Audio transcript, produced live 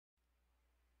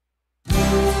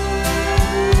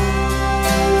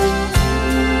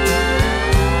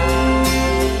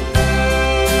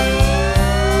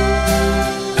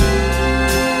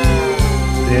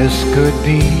could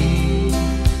be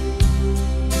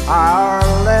our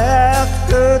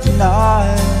last good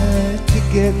night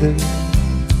together.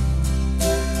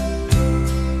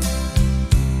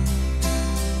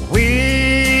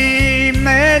 We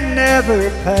may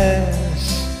never pass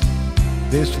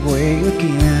this way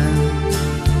again.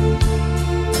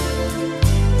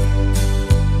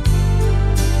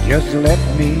 Just let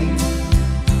me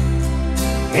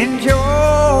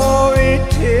enjoy it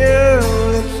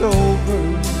till it's over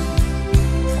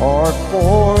or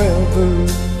forever.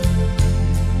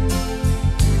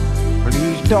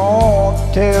 Please don't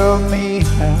tell me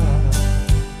how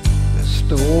the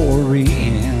story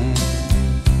ends.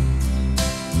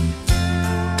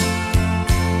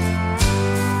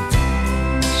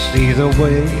 See the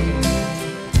way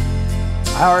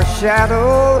our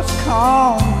shadows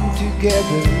come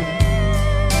together,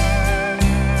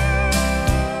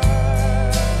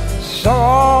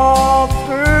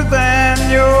 softer than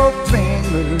your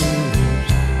fingers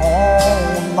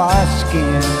on my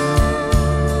skin.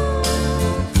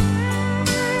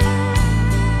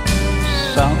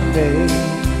 Someday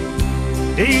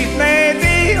these may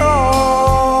be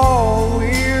all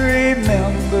we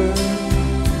remember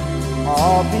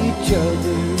of each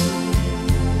other.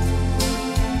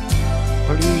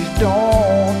 Please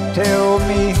don't tell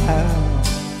me how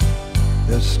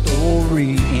the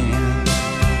story ends.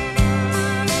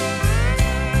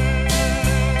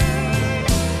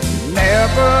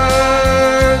 Never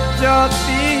just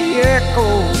the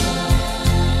echo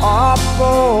of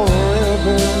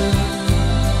forever.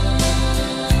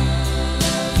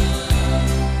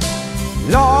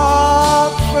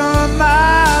 Lawson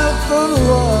as the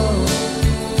love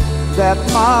that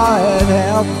might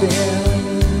have been.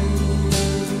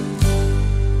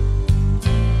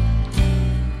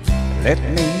 Let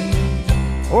me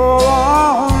go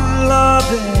on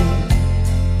loving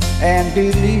and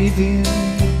believing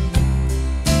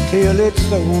till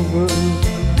it's over.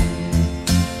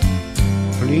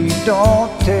 Please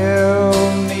don't tell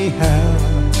me how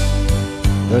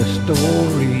the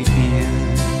story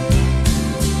ends.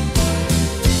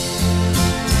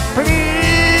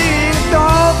 Please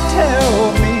don't tell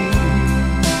me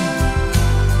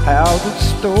how the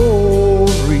story